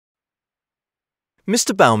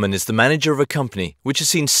Mr. Baumann is the manager of a company which has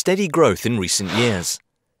seen steady growth in recent years.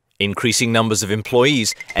 Increasing numbers of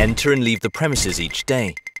employees enter and leave the premises each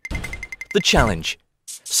day. The challenge: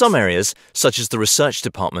 some areas, such as the research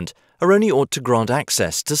department, are only ought to grant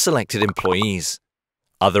access to selected employees.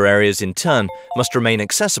 Other areas, in turn, must remain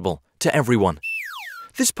accessible to everyone.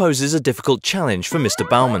 This poses a difficult challenge for Mr.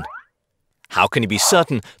 Baumann. How can he be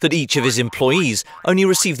certain that each of his employees only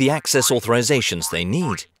receive the access authorizations they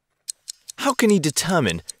need? How can he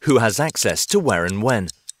determine who has access to where and when?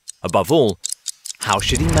 Above all, how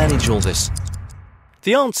should he manage all this?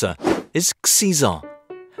 The answer is Xesar,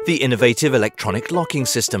 the innovative electronic locking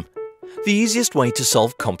system, the easiest way to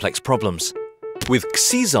solve complex problems. With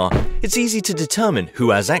Xesar, it's easy to determine who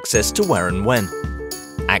has access to where and when.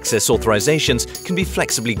 Access authorizations can be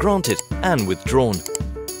flexibly granted and withdrawn.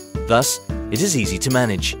 Thus, it is easy to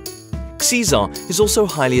manage. Xesar is also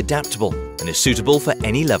highly adaptable and is suitable for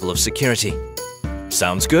any level of security.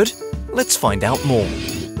 Sounds good? Let's find out more.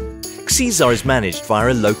 Xesar is managed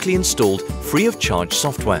via a locally installed, free-of-charge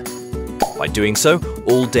software. By doing so,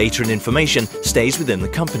 all data and information stays within the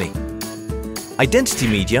company. Identity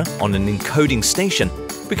media on an encoding station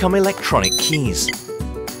become electronic keys.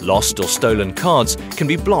 Lost or stolen cards can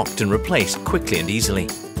be blocked and replaced quickly and easily.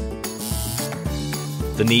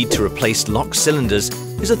 The need to replace locked cylinders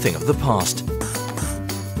is a thing of the past.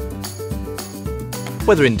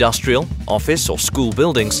 Whether industrial, office or school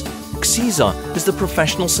buildings, Xesar is the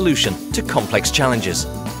professional solution to complex challenges,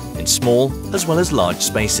 in small as well as large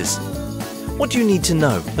spaces. What do you need to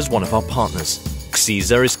know as one of our partners?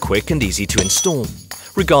 Xesar is quick and easy to install,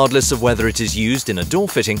 regardless of whether it is used in a door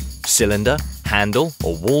fitting, cylinder, handle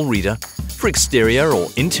or wall reader, for exterior or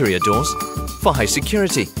interior doors, for high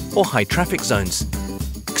security or high traffic zones.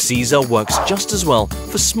 Xesar works just as well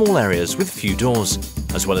for small areas with few doors,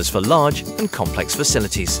 as well as for large and complex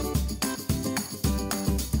facilities.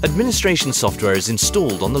 Administration software is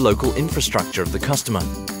installed on the local infrastructure of the customer.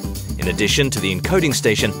 In addition to the encoding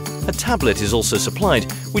station, a tablet is also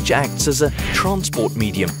supplied, which acts as a transport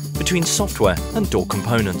medium between software and door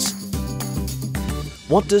components.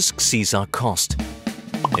 What does Xesar cost?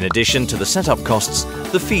 In addition to the setup costs,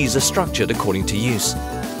 the fees are structured according to use.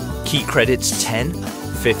 Key credits 10,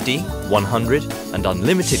 50, 100 and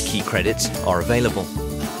unlimited key credits are available.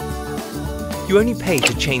 You only pay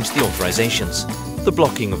to change the authorizations. The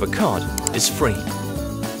blocking of a card is free.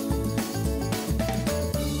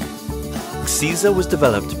 Xesar was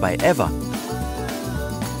developed by EVVA.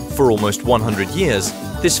 For almost 100 years,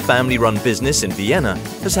 this family-run business in Vienna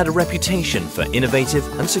has had a reputation for innovative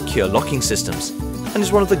and secure locking systems and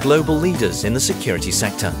is one of the global leaders in the security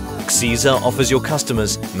sector. Xesar offers your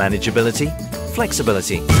customers manageability,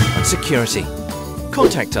 flexibility and security.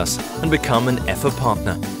 Contact us and become an EVVA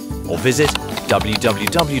partner or visit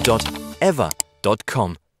www.evva.com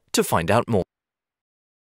to find out more.